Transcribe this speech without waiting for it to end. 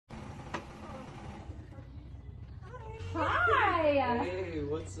Hi. Hey,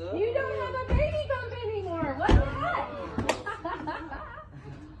 what's up? You don't have a baby bump anymore. What the heck?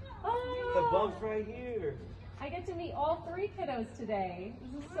 The bump's right here. I get to meet all 3 kiddos today.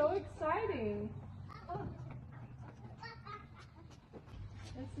 This is so exciting. Oh.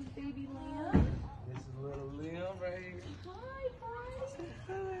 This is baby Liam. This is little Liam right here. Hi, guys.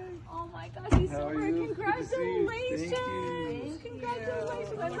 Oh my gosh, he's so great. Congratulations.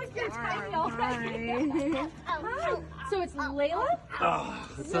 Congratulations. I like your tiny already. Hi. So it's Layla? Oh,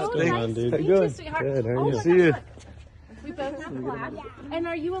 So nice nice to to meet meet you, you, sweetheart. Good, how are Oh you? my See gosh, you. look. We both have black. And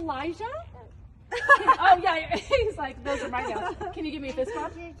are you Elijah? Oh yeah, he's like, those are my nails. Can you give me a fist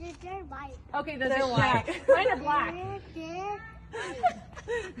bump? They're white. Okay, those are white. Mine are black.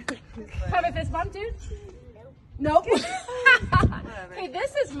 Have a fist bump, dude? Nope. Hey,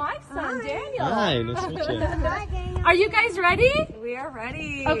 this is my son, Daniel. Hi, nice to meet you. Are you guys ready? We are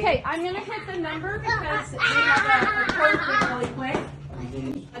ready. Okay, I'm gonna hit the number because we have a code really quick.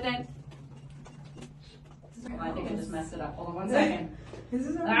 And then, I think I just messed it up. Hold on 1 second.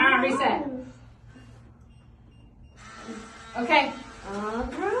 Reset. Okay, All right.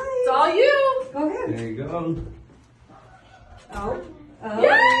 it's all you. Go ahead. There you go. Oh, Yay! you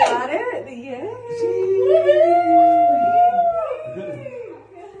got it. Yay.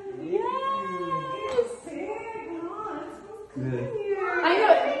 Good. I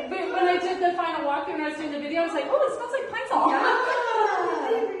know, but when I did the final walk and I was doing the video, I was like, oh, it smells like Pine Sol.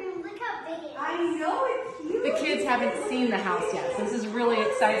 Look how big it is. I know, it's huge. The kids haven't seen the house yet, so this is really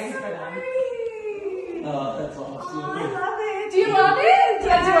exciting for them. Oh, that's awesome. I love it. Do you love it? Do you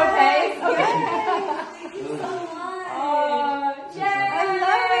guys do okay? Okay. Thank you so much. Yay! I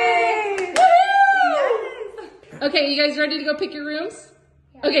love it. Woo! Okay, you guys ready to go pick your rooms?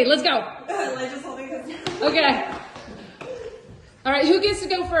 Okay, let's go. Elijah's holding his. Okay. All right, who gets to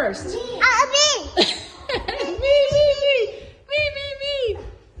go first? Me. Me.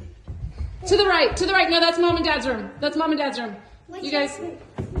 To the right. No, that's mom and dad's room. You guys.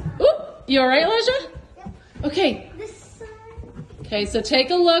 Oop, you all right, Elijah? Okay. This side. Okay, so take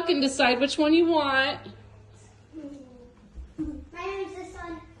a look and decide which one you want. Mine is this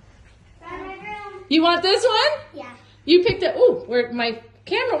one. My room. You want this one? Yeah. You picked it. Ooh, where my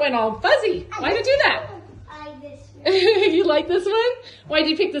camera went all fuzzy. Why'd it do that? I like this one. You like this one? Why'd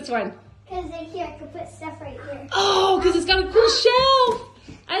you pick this one? Because here I could put stuff right here. Oh, because it's got a cool shelf.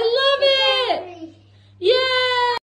 I love it. Yay!